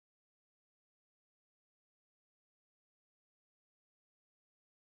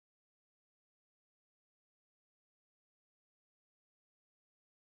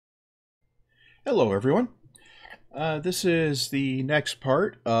Hello, everyone. This is the next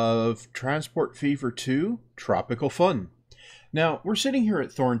part of Transport Fever 2 Tropical Fun. Now, we're sitting here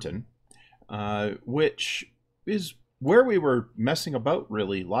at Thornton, which is where we were messing about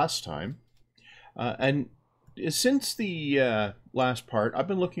really last time. And since the last part, I've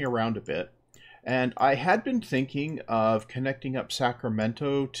been looking around a bit, and I had been thinking of connecting up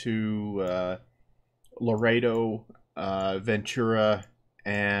Sacramento to Laredo, Ventura,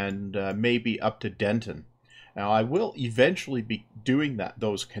 and maybe up to Denton. Now, I will eventually be doing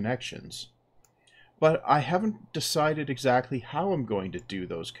those connections, but I haven't decided exactly how I'm going to do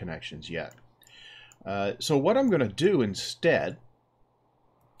those connections yet. So what I'm going to do instead,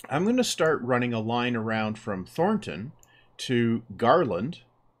 I'm going to start running a line around from Thornton to Garland.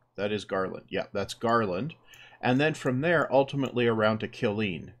 That is Garland. Yeah, that's Garland. And then from there, ultimately around to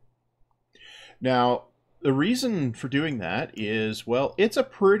Killeen. Now, the reason for doing that is, well, it's a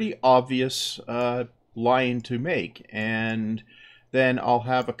pretty obvious line to make, and then I'll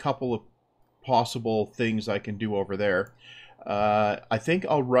have a couple of possible things I can do over there. I think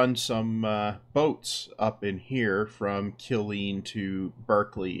I'll run some boats up in here from Killeen to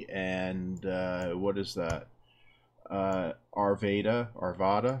Berkeley and what is that? Arvada,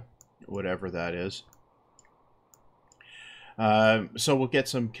 whatever that is. So we'll get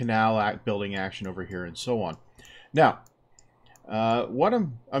some canal building action over here and so on. Now, what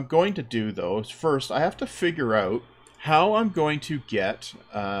I'm going to do though is first I have to figure out how I'm going to get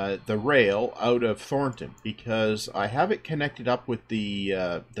the rail out of Thornton, because I have it connected up with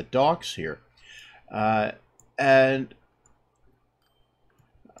the docks here, and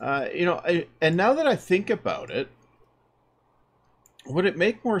and now that I think about it, would it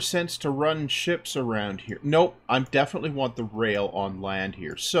make more sense to run ships around here? Nope, I definitely want the rail on land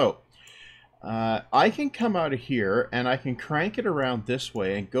here. So, I can come out of here and I can crank it around this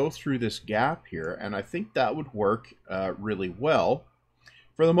way and go through this gap here, and I think that would work really well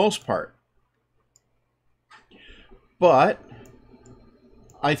for the most part. But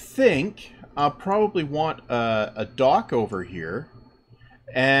I think I'll probably want a dock over here,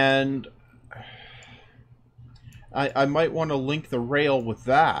 and I might want to link the rail with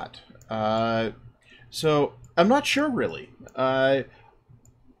that. So I'm not sure really. I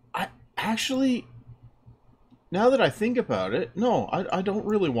actually, now that I think about it, no, I don't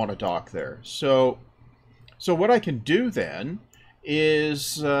really want a dock there. So what I can do then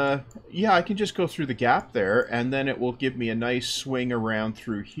is, yeah, I can just go through the gap there, and then it will give me a nice swing around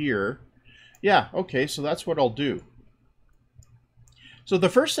through here. Yeah, okay, so that's what I'll do. So the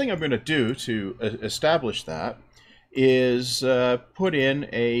first thing I'm going to do to establish that is put in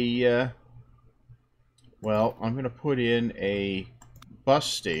a, well, I'm going to put in a bus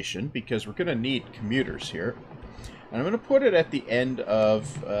station, because we're going to need commuters here. And I'm going to put it at the end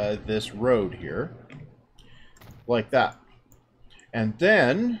of this road here, like that. And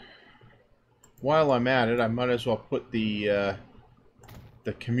then, while I'm at it, I might as well put the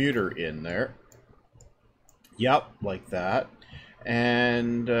commuter in there. Yep, like that.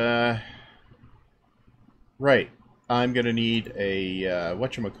 And, right, I'm going to need a,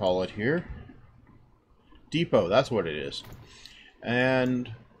 whatchamacallit here. Depot, that's what it is.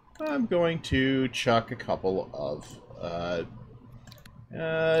 And I'm going to chuck a couple of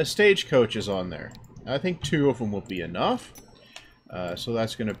stagecoaches on there. I think 2 of them will be enough. So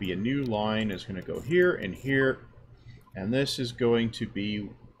that's going to be a new line. It's going to go here and here. And this is going to be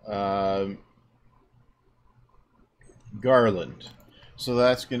Garland. So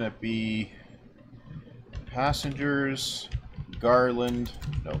that's going to be passengers, Garland,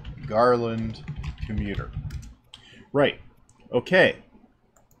 commuter. Right. Okay.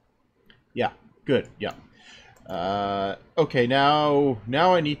 Yeah. Good. Yeah. Okay. Now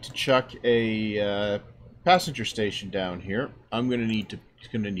I need to chuck a passenger station down here. I'm gonna need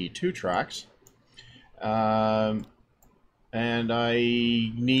 2 tracks, and I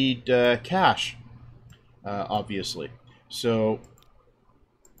need cash, obviously. So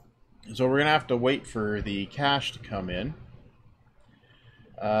we're gonna have to wait for the cash to come in.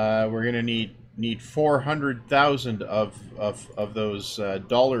 We're gonna need 400,000 of those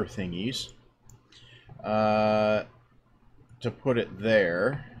dollar thingies to put it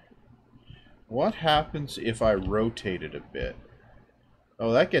there. What happens if I rotate it a bit?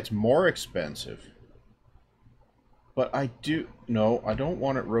 Oh, that gets more expensive. But I don't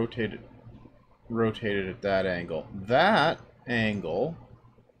want it rotated at that angle. That angle,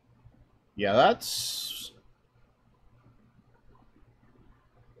 yeah, that's,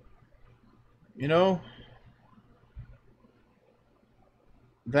 you know,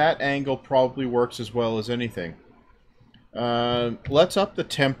 that angle probably works as well as anything. let's up the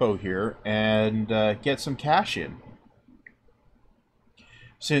tempo here and get some cash in.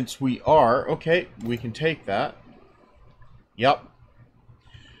 Since we are, okay, we can take that. Yep.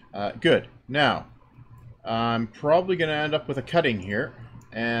 Good. Now, I'm probably going to end up with a cutting here.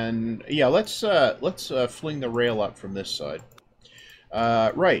 And yeah, let's fling the rail up from this side.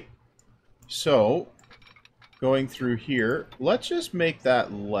 Right. So, going through here, let's just make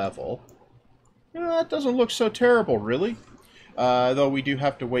that level. That doesn't look so terrible, really. Though we do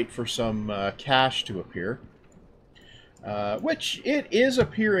have to wait for some cash to appear. Which it is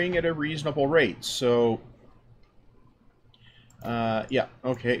appearing at a reasonable rate, so... yeah,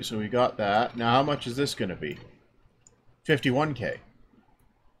 okay, so we got that. Now, how much is this going to be? 51k.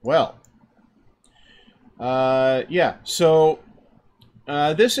 Well, yeah, so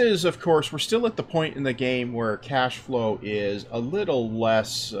this is, of course, we're still at the point in the game where cash flow is a little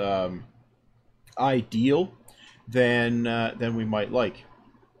less ideal than we might like.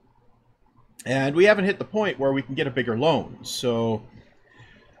 And we haven't hit the point where we can get a bigger loan, so...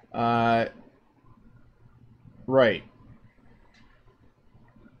 right.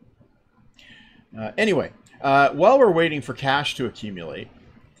 Anyway, while we're waiting for cash to accumulate,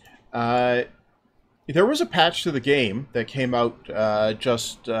 there was a patch to the game that came out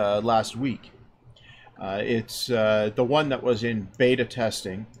just last week. It's the one that was in beta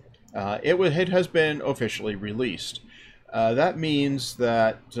testing. It has been officially released. That means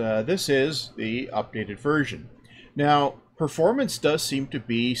that this is the updated version. Now, performance does seem to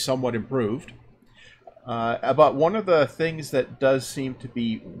be somewhat improved. But one of the things that does seem to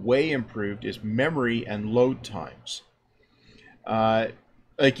be way improved is memory and load times.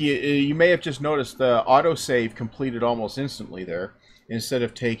 Like you may have just noticed the autosave completed almost instantly there, instead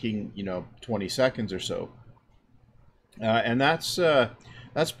of taking 20 seconds or so. And that's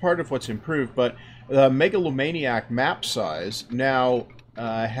part of what's improved. But the Megalomaniac map size now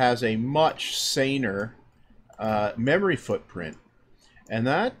has a much saner memory footprint. And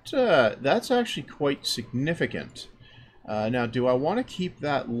that's actually quite significant. Now, do I want to keep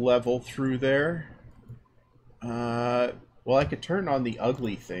that level through there? Well, I could turn on the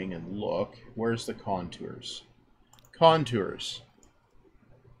ugly thing and look. Where's the contours? Contours.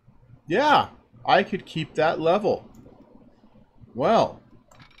 Yeah, I could keep that level. Well.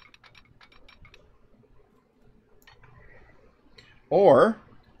 Or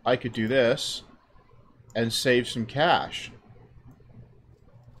I could do this and save some cash.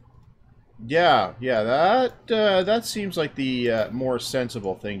 Yeah, that seems like the more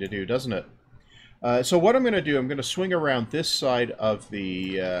sensible thing to do, doesn't it? So what I'm going to do, I'm going to swing around this side of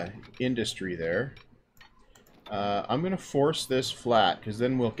the industry there. I'm going to force this flat, because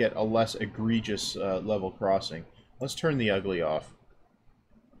then we'll get a less egregious level crossing. Let's turn the ugly off.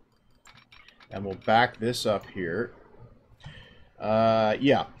 And we'll back this up here.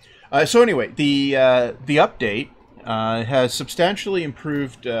 Yeah. So anyway, the update has substantially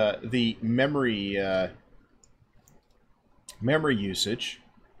improved the memory usage,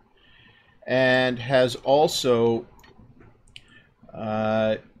 and has also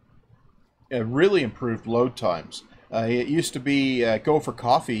really improved load times. It used to be go for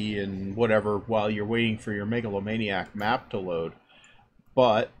coffee and whatever while you're waiting for your Megalomaniac map to load,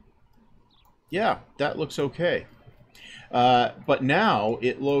 but yeah, that looks okay. But now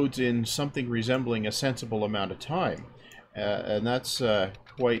it loads in something resembling a sensible amount of time. And that's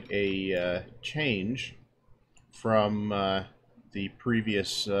quite a change from the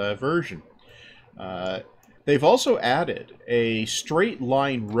previous version. They've also added a straight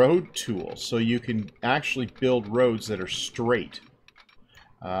line road tool, so you can actually build roads that are straight.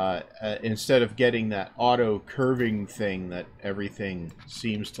 Instead of getting that auto curving thing that everything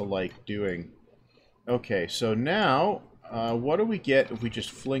seems to like doing. Okay, so now... what do we get if we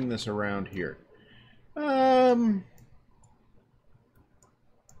just fling this around here?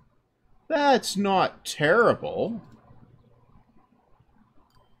 That's not terrible.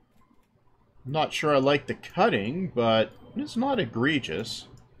 I'm not sure I like the cutting, but it's not egregious.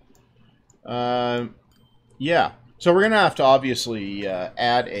 Yeah, so we're going to have to obviously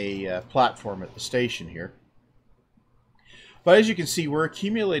add a platform at the station here. But as you can see, we're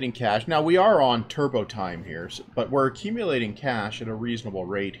accumulating cash. Now, we are on turbo time here, but we're accumulating cash at a reasonable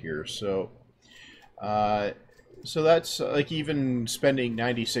rate here. So that's like even spending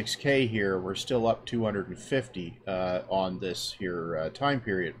 96k here, we're still up 250 on this here time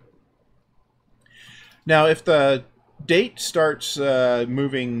period. Now, if the date starts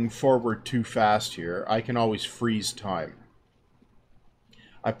moving forward too fast here, I can always freeze time.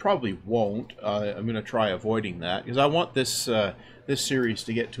 I probably won't. I'm going to try avoiding that, because I want this this series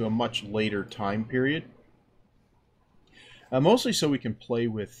to get to a much later time period. Mostly so we can play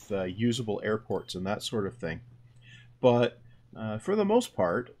with usable airports and that sort of thing. But for the most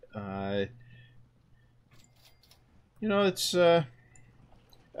part, you know, it's I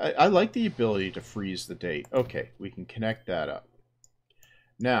like the ability to freeze the date. Okay, we can connect that up.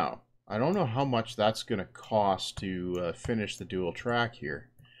 Now, I don't know how much that's going to cost to finish the dual track here.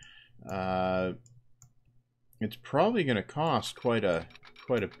 It's probably going to cost quite a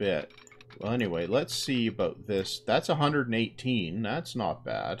bit. Well, anyway, let's see about this. That's 118. That's not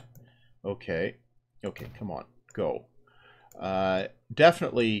bad. Okay. Okay, come on. Go.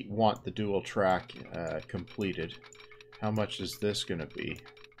 Definitely want the dual track completed. How much is this going to be?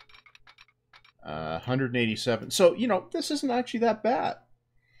 187. So, you know, this isn't actually that bad.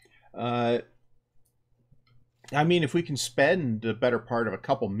 I mean, if we can spend the better part of a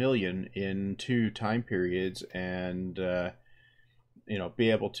couple million in 2 time periods and, you know, be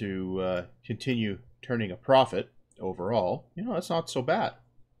able to continue turning a profit overall, you know, that's not so bad.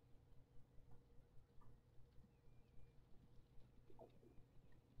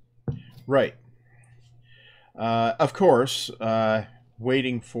 Right. Of course,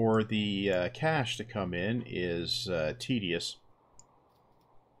 waiting for the cash to come in is tedious.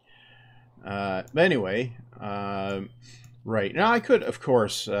 But anyway, right now I could, of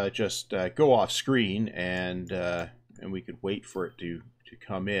course, just go off screen and we could wait for it to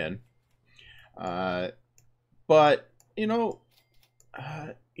come in. But you know,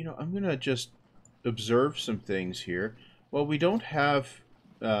 I'm gonna just observe some things here. Well, we don't have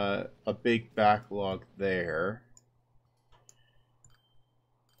a big backlog there.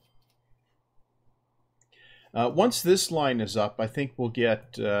 Once this line is up, I think we'll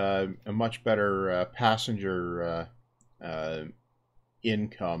get a much better passenger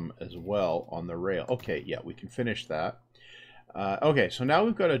income as well on the rail. Okay, yeah, we can finish that. Okay, so now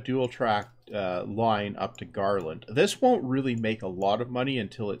we've got a dual track line up to Garland. This won't really make a lot of money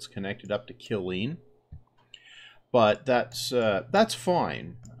until it's connected up to Killeen, but that's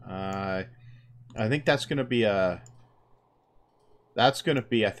fine. I think that's going to be I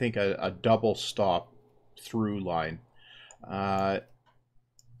think a double stop through line.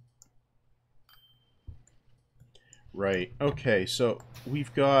 Right. Okay, so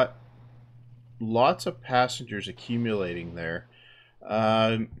we've got lots of passengers accumulating there.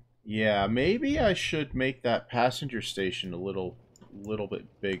 Yeah, maybe I should make that passenger station a little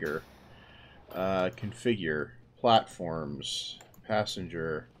bit bigger. Configure platforms,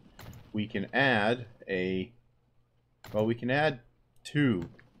 passenger. We can add we can add 2.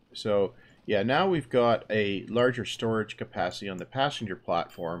 So yeah, now we've got a larger storage capacity on the passenger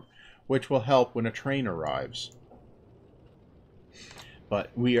platform, which will help when a train arrives. But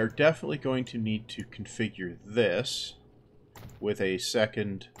we are definitely going to need to configure this with a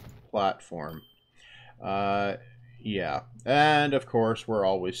second platform. Yeah, and of course we're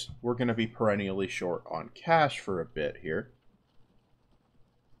going to be perennially short on cash for a bit here.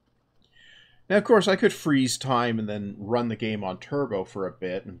 Now, of course, I could freeze time and then run the game on turbo for a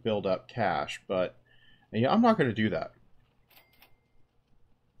bit and build up cash, but yeah, I'm not going to do that.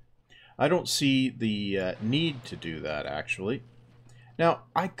 I don't see the need to do that, actually. Now,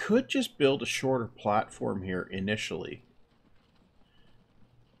 I could just build a shorter platform here initially.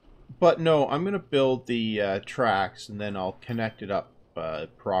 But no, I'm going to build the tracks and then I'll connect it up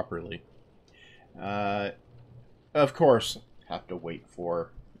properly. Of course, have to wait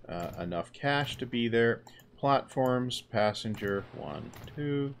for enough cash to be there. Platforms, passenger, 1,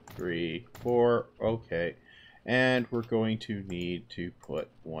 2, 3, 4, okay. And we're going to need to put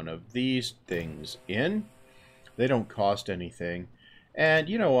one of these things in. They don't cost anything. And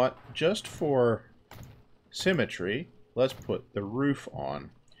you know what? Just for symmetry, let's put the roof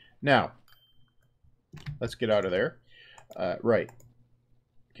on. Now, let's get out of there. Right.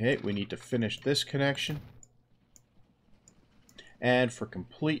 Okay, we need to finish this connection. And for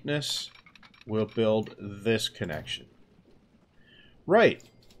completeness, we'll build this connection. Right.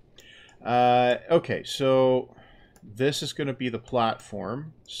 Okay, so this is going to be the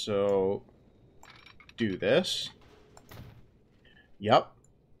platform. So do this. Yep.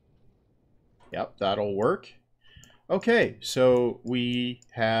 Yep, that'll work. Okay, so we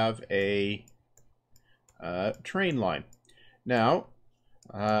have a train line. Now,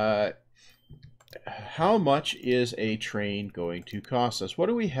 how much is a train going to cost us? What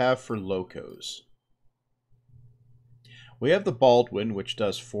do we have for locos? We have the Baldwin, which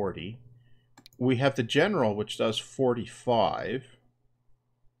does 40. We have the General, which does 45.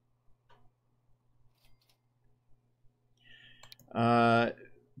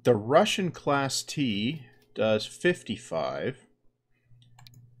 The Russian Class T does 55.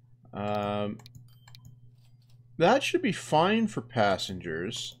 that should be fine for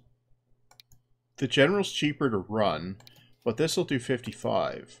passengers. The General's cheaper to run, but this will do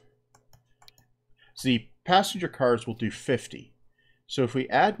 55. So the passenger cars will do 50. So if we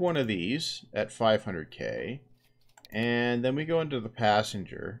add one of these at 500k, and then we go into the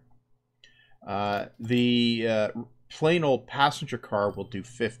passenger, the plain old passenger car will do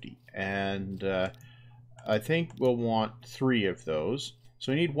 50. And I think we'll want 3 of those.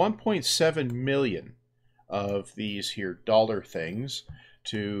 So we need 1.7 million of these here dollar things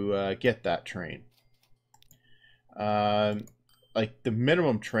to get that train. Like the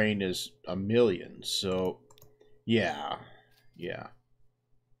minimum train is 1 million, so yeah.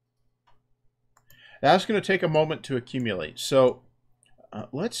 That's going to take a moment to accumulate. So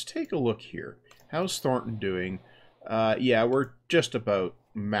let's take a look here. How's Thornton doing? Yeah, we're just about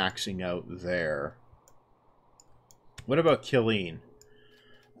maxing out there. What about Killeen?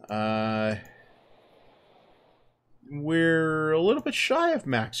 We're a little bit shy of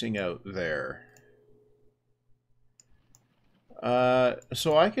maxing out there.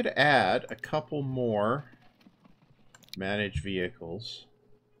 So I could add a couple more managed vehicles.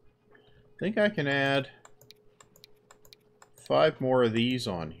 I think I can add 5 more of these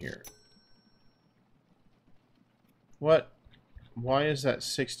on here. What? Why is that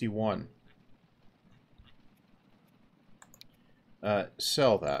 61?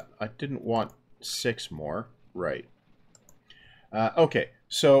 Sell that. I didn't want 6 more. Right. Okay,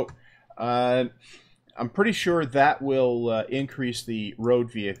 so I'm pretty sure that will increase the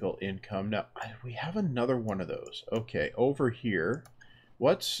road vehicle income. Now, we have another one of those. Okay, over here.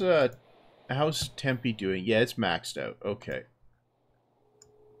 What's, how's Tempe doing? Yeah, it's maxed out. Okay.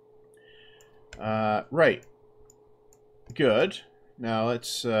 Right. Good. Now,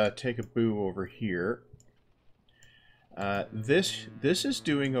 let's take a boo over here. This is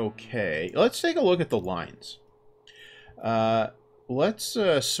doing okay. Let's take a look at the lines. Let's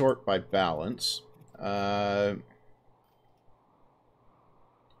sort by balance. So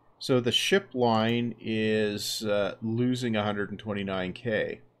the ship line is losing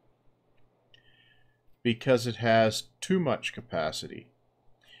 129k because it has too much capacity.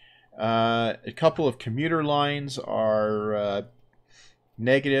 A couple of commuter lines are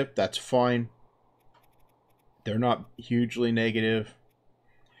negative. That's fine. They're not hugely negative.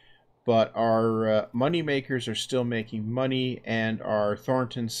 But our money makers are still making money, and our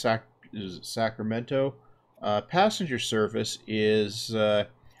Thornton Sacramento passenger service is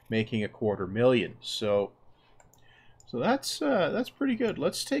making $250,000. So that's pretty good.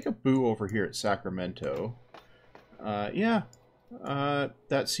 Let's take a boo over here at Sacramento. Yeah,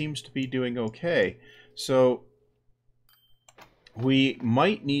 that seems to be doing okay. So we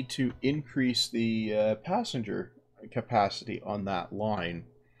might need to increase the passenger capacity on that line.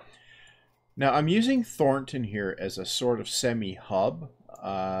 Now, I'm using Thornton here as a sort of semi-hub,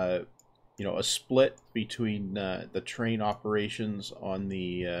 you know, a split between the train operations on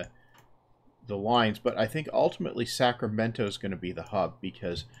the lines, but I think ultimately Sacramento is going to be the hub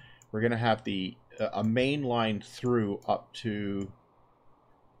because we're going to have a main line through up to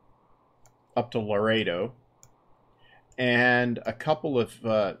Laredo, and a couple of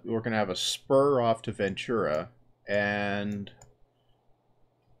we're going to have a spur off to Ventura, and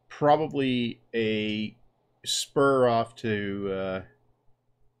probably a spur off to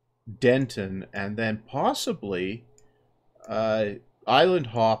Denton, and then possibly island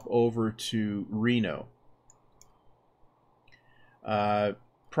hop over to Reno.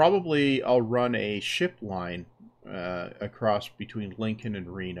 Probably I'll run a ship line across between Lincoln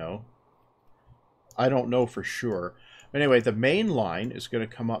and Reno. I don't know for sure. Anyway, the main line is going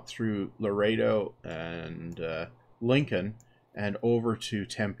to come up through Laredo and Lincoln and over to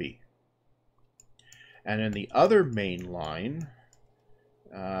Tempe. And then the other main line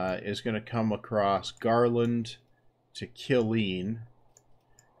is going to come across Garland to Killeen,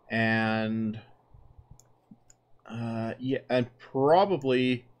 and yeah, and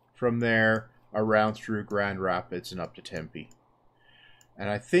probably from there around through Grand Rapids and up to Tempe. And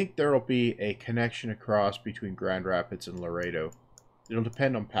I think there will be a connection across between Grand Rapids and Laredo. It'll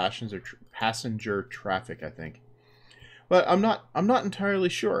depend on passenger traffic, I think. But I'm not entirely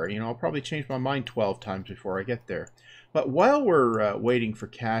sure. You know, I'll probably change my mind 12 times before I get there. But while we're waiting for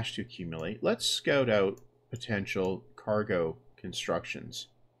cash to accumulate, let's scout out potential cargo constructions.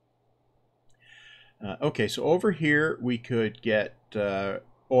 Okay, so over here we could get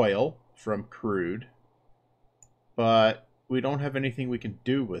oil from crude, but we don't have anything we can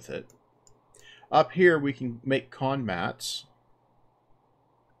do with it. Up here we can make con mats,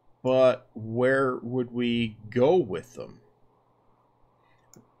 but where would we go with them?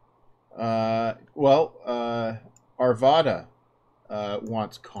 Arvada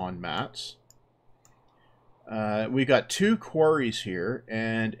wants con mats. We got 2 quarries here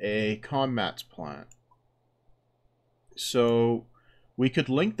and a con mats plant. So we could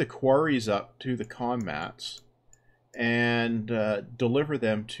link the quarries up to the con mats and deliver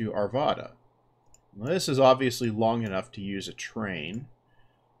them to Arvada. Well, this is obviously long enough to use a train.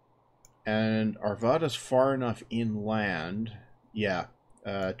 And Arvada's far enough inland. Yeah,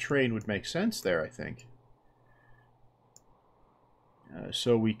 train would make sense there, I think.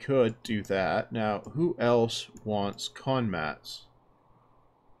 So we could do that. Now, who else wants con mats?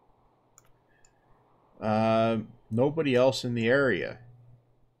 Nobody else in the area.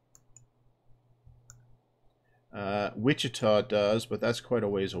 Wichita does, but that's quite a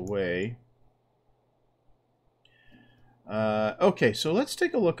ways away. Okay, so let's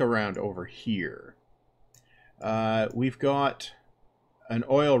take a look around over here. We've got an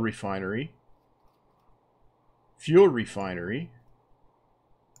oil refinery, fuel refinery.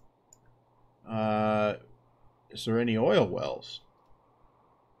 Is there any oil wells?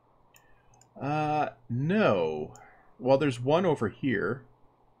 No. Well, there's one over here.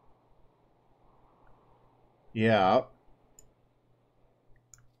 Yeah.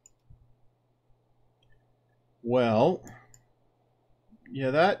 Well, yeah,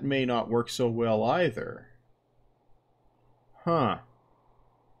 that may not work so well either. Huh.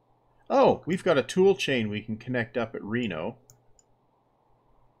 Oh, we've got a tool chain we can connect up at Reno.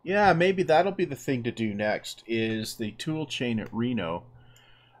 Yeah, maybe that'll be the thing to do next, is the tool chain at Reno.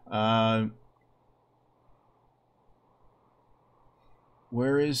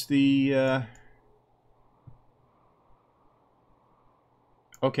 Where is the...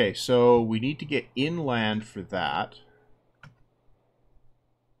 Okay, so we need to get inland for that.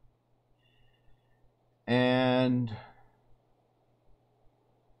 And...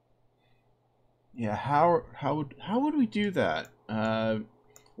 yeah, how would we do that?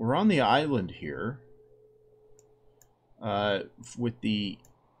 We're on the island here. With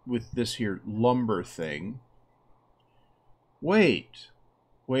this here lumber thing. Wait.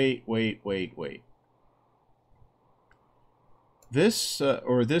 This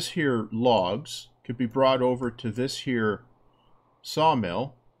or this here logs could be brought over to this here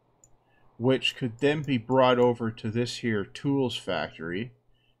sawmill, which could then be brought over to this here tools factory,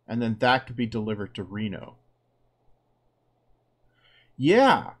 and then that could be delivered to Reno.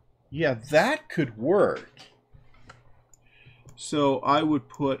 Yeah, that could work. So I would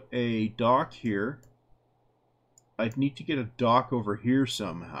put a dock here. I'd need to get a dock over here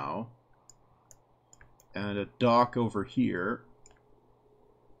somehow. And a dock over here.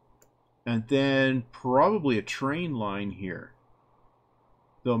 And then probably a train line here.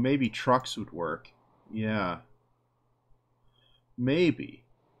 Though maybe trucks would work. Yeah. Maybe.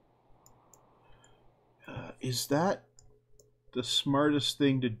 Is that the smartest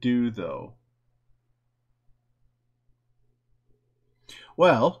thing to do, though?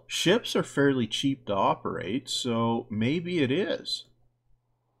 Well, ships are fairly cheap to operate, so maybe it is.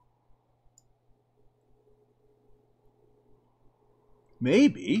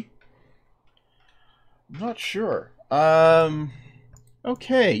 Maybe. I'm not sure.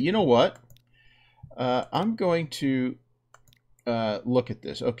 Okay, you know what? I'm going to look at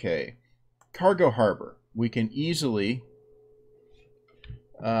this. Okay. Cargo harbor. We can easily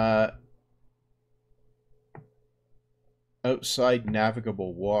outside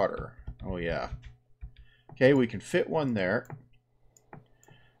navigable water. Oh, yeah. Okay, we can fit one there.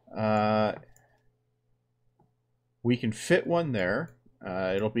 We can fit one there.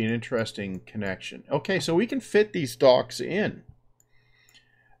 It'll be an interesting connection. Okay, so we can fit these docks in.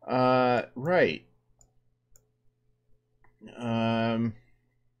 Right.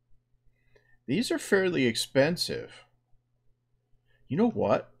 These are fairly expensive. You know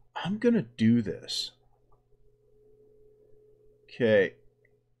what? I'm going to do this. Okay.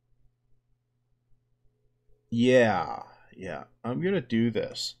 Yeah, I'm going to do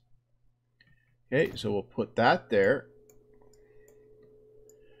this. Okay, so we'll put that there.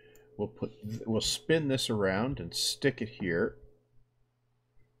 We'll spin this around and stick it here.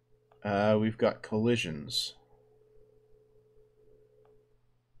 We've got collisions.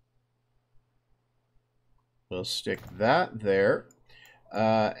 We'll stick that there.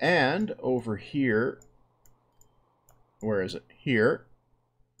 And over here, where is it? Here.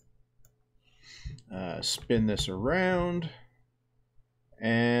 Spin this around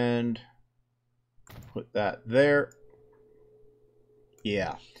and put that there.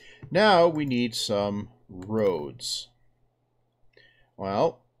 Yeah. Now we need some roads.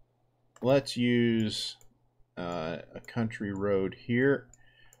 Well, let's use a country road here.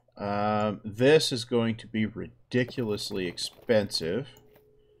 This is going to be ridiculously expensive.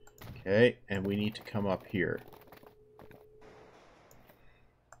 Okay, and we need to come up here.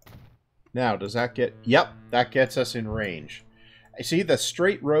 Now, does that get... Yep, that gets us in range. I see the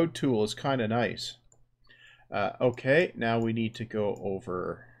straight road tool is kind of nice. Okay, now we need to go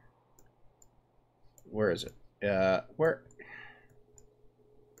over... Where is it? Where?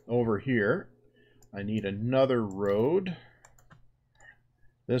 Over here. I need another road.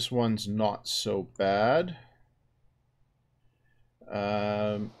 This one's not so bad.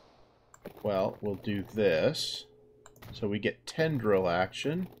 Well, we'll do this. So we get tendril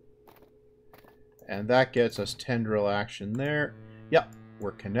action. And that gets us tendril action there. Yep,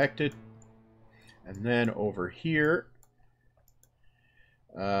 we're connected. And then over here,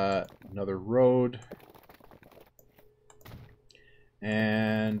 another road.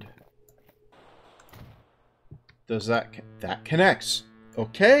 And does that connects?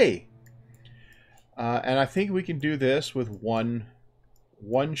 Okay. And I think we can do this with one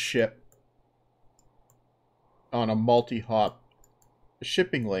ship on a multi-hop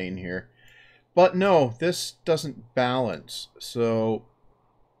shipping lane here. But no, this doesn't balance. So,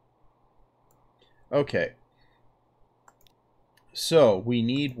 okay. So, we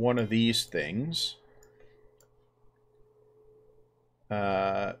need one of these things.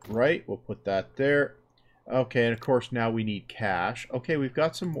 Right, we'll put that there. Okay, and of course now we need cash. Okay, we've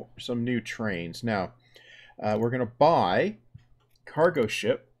got some new trains. Now, we're going to buy cargo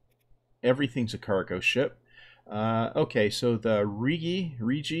ship. Everything's a cargo ship. Okay, so the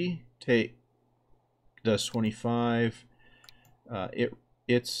Rigi does 25.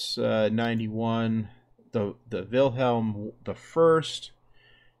 It's 91. The Wilhelm the First,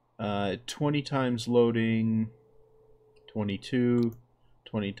 20 times loading, 22,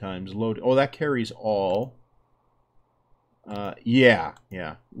 20 times loading. Oh, that carries all. Yeah.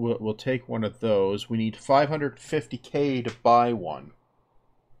 We'll take one of those. We need 550K to buy one.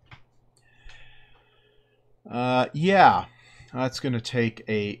 Yeah, that's going to take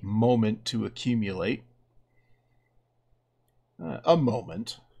a moment to accumulate. A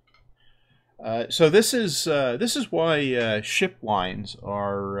moment. So this is why ship lines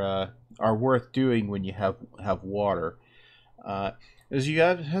are worth doing when you have water. As you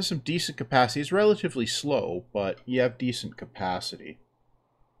have some decent capacity. It's relatively slow, but you have decent capacity.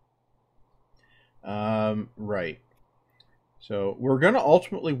 Right. So we're going to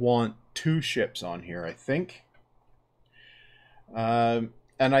ultimately want 2 ships on here, I think. And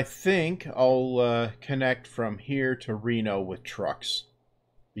I think I'll connect from here to Reno with trucks,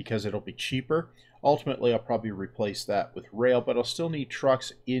 because it'll be cheaper. Ultimately, I'll probably replace that with rail, but I'll still need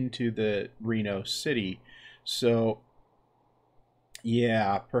trucks into the Reno city. So,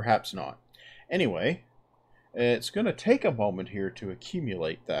 yeah, perhaps not. Anyway, it's going to take a moment here to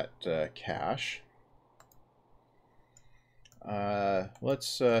accumulate that cash.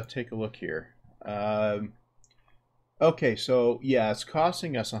 Let's take a look here. Okay, so yeah, it's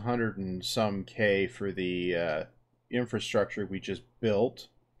costing us 100 and some K for the infrastructure we just built.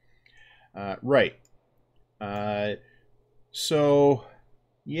 Right. So,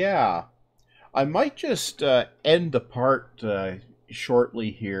 yeah, I might just end the part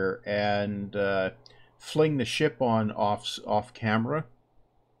shortly here and fling the ship on off camera.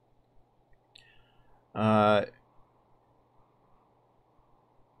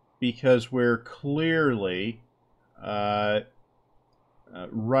 Because we're clearly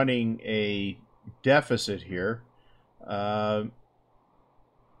running a deficit here.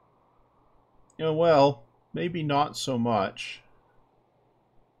 Well, maybe not so much.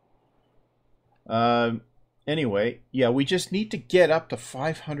 Anyway, yeah, we just need to get up to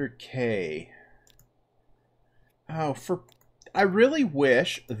 500K. Oh, I really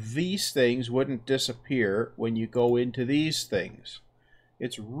wish these things wouldn't disappear when you go into these things.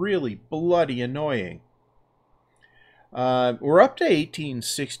 It's really bloody annoying. We're up to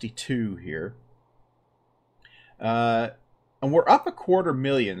 1862 here. And we're up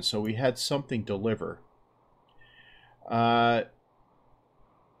 250,000, so we had something deliver.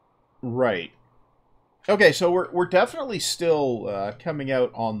 Right. Okay, so we're definitely still coming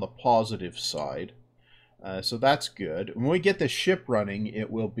out on the positive side. So that's good. When we get the ship running,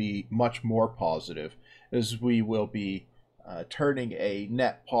 it will be much more positive, as we will be turning a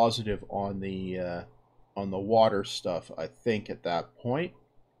net positive on the water stuff, I think, at that point.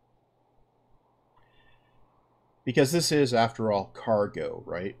 Because this is, after all, cargo,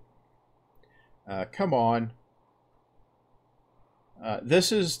 right? Come on.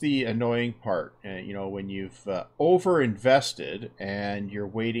 This is the annoying part. You know, when you've over-invested and you're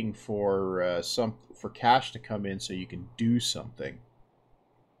waiting for cash to come in so you can do something.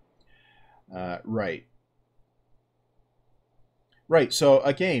 Right. Right. So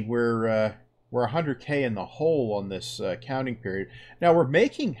again, we're 100K in the hole on this counting period. Now we're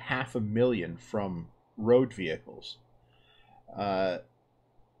making 500,000 from road vehicles. Uh,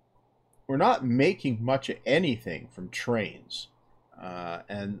 we're not making much of anything from trains,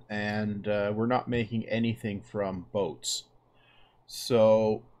 and we're not making anything from boats.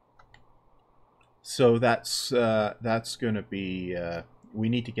 So that's going to be we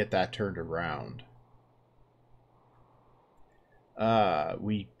need to get that turned around.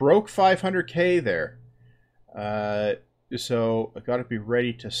 We broke 500K there. So I got to be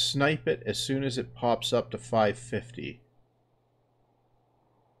ready to snipe it as soon as it pops up to 550.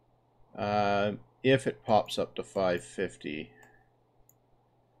 If it pops up to 550.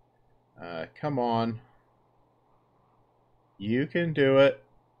 Come on. You can do it.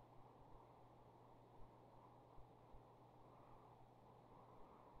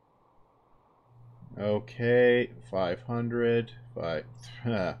 Okay, 500.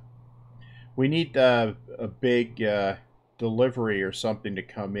 We need a big delivery or something to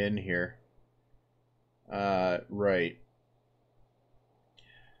come in here. Right.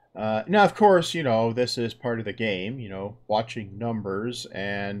 Now, of course, you know, this is part of the game, you know, watching numbers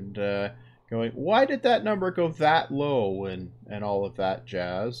and going, why did that number go that low and all of that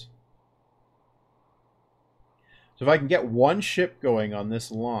jazz? So if I can get one ship going on this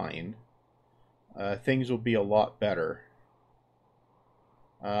line, things will be a lot better.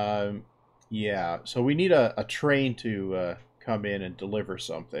 Yeah, so we need a train to come in and deliver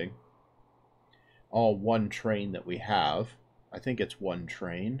something. All one train that we have. I think it's one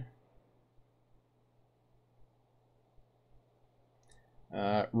train.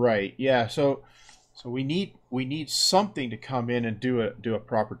 Right. Yeah. So we need something to come in and do a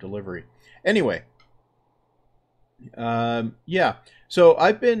proper delivery. Anyway. Yeah. So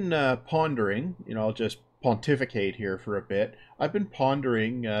I've been pondering. You know, I'll just pontificate here for a bit. I've been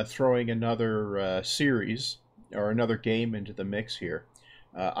pondering throwing another series or another game into the mix here.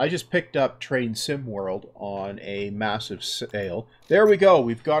 I just picked up Train Sim World on a massive sale. There we go.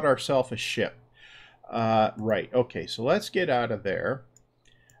 We've got ourselves a ship. Right. Okay. So let's get out of there.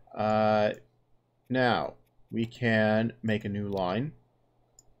 Now we can make a new line.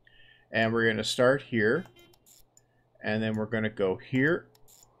 And we're going to start here. And then we're going to go here.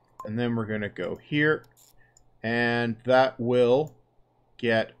 And then we're going to go here. And that will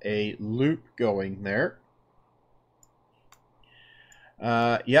get a loop going there.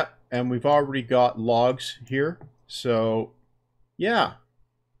 Yep, and we've already got logs here. So, yeah.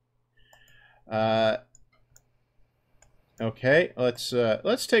 Okay, let's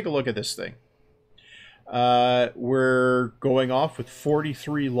take a look at this thing. We're going off with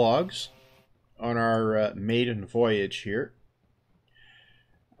 43 logs on our maiden voyage here.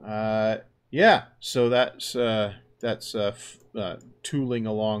 Yeah, so that's tooling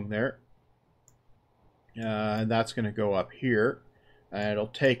along there. And that's going to go up here. And it'll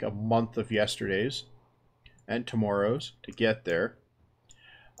take a month of yesterdays and tomorrows to get there.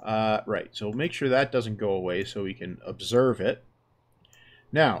 Right, so we'll make sure that doesn't go away so we can observe it.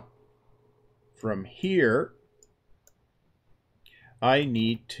 Now, from here, I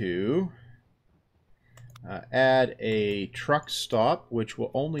need to add a truck stop, which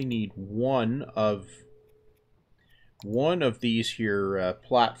will only need one of these here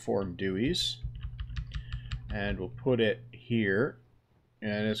platform duties. And we'll put it here.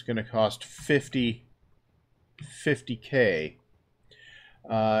 And it's going to cost 50K.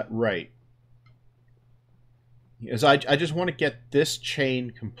 Right. As I just want to get this chain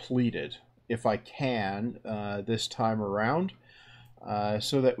completed, if I can, this time around,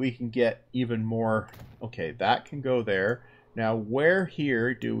 so that we can get even more. Okay, that can go there. Now, where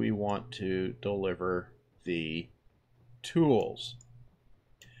here do we want to deliver the tools?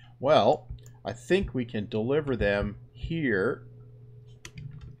 Well, I think we can deliver them here.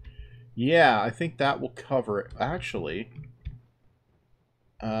 Yeah, I think that will cover it. Actually,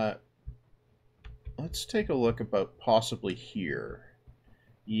 let's take a look about possibly here.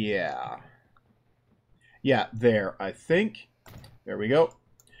 Yeah. Yeah, there, I think. There we go.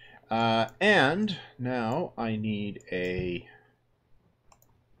 And now I need a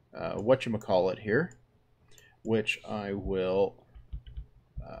whatchamacallit here, which I will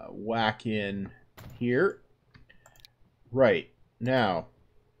whack in here. Right, now,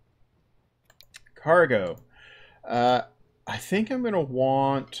 cargo. I think I'm going to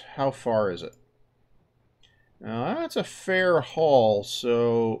want, how far is it? Now, that's a fair haul,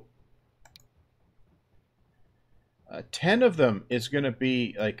 so 10 of them is going to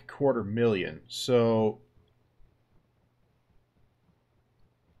be like 250,000. So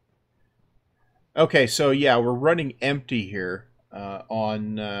Okay, so yeah, we're running empty here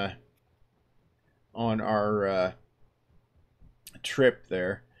on our trip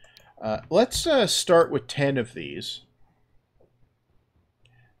there. Let's start with 10 of these,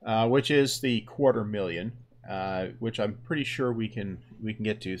 which is the 250,000, which I'm pretty sure we can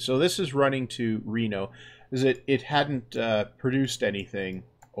get to. So this is running to Reno. Is it hadn't produced anything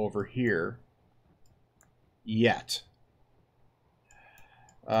over here yet.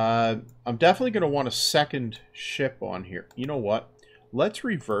 I'm definitely going to want a second ship on here. You know what? Let's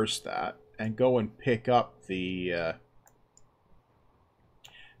reverse that and go and pick up the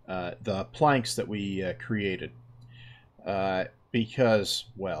planks that we created. Because,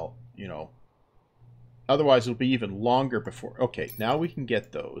 well, you know, otherwise it'll be even longer before... Okay, now we can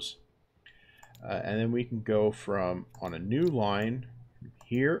get those. And then we can go from on a new line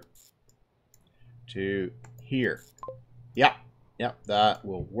here to here. Yeah, yeah, that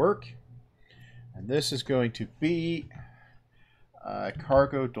will work. And this is going to be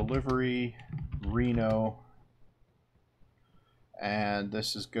cargo delivery Reno. And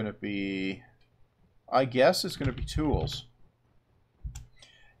this is going to be, I guess it's going to be tools.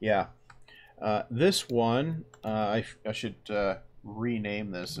 Yeah. This one, I should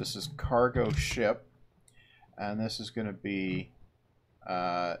rename this. This is cargo ship. And this is going to be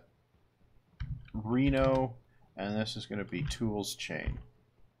Reno. And this is going to be tools chain.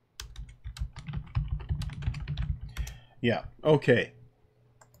 Yeah, okay.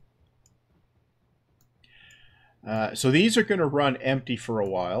 So these are going to run empty for a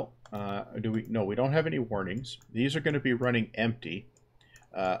while. No, we don't have any warnings. These are going to be running empty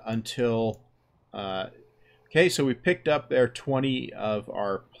until... okay, so we picked up there 20 of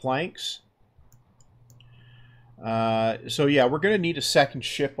our planks. So yeah, we're going to need a second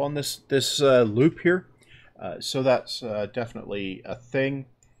ship on this loop here. So that's definitely a thing.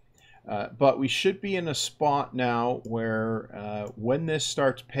 But we should be in a spot now where when this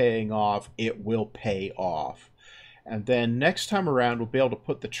starts paying off, it will pay off. And then next time around, we'll be able to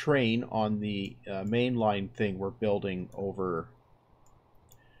put the train on the mainline thing we're building over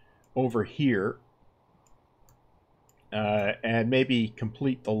here. And maybe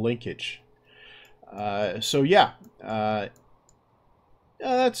complete the linkage. So yeah,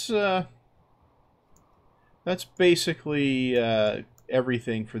 that's basically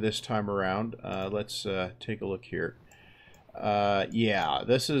everything for this time around. Let's take a look here. Yeah,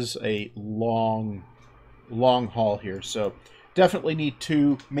 this is a long haul here, so definitely need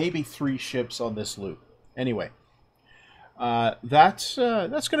 2, maybe 3 ships on this loop. Anyway, that's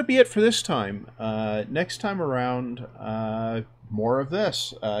going to be it for this time. Next time around, more of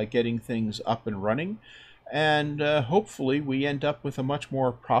this, getting things up and running, and hopefully we end up with a much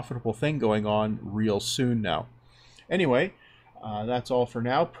more profitable thing going on real soon now. Anyway, that's all for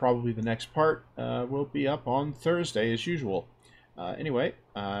now. Probably the next part will be up on Thursday as usual. Anyway,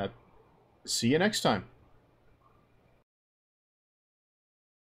 see you next time.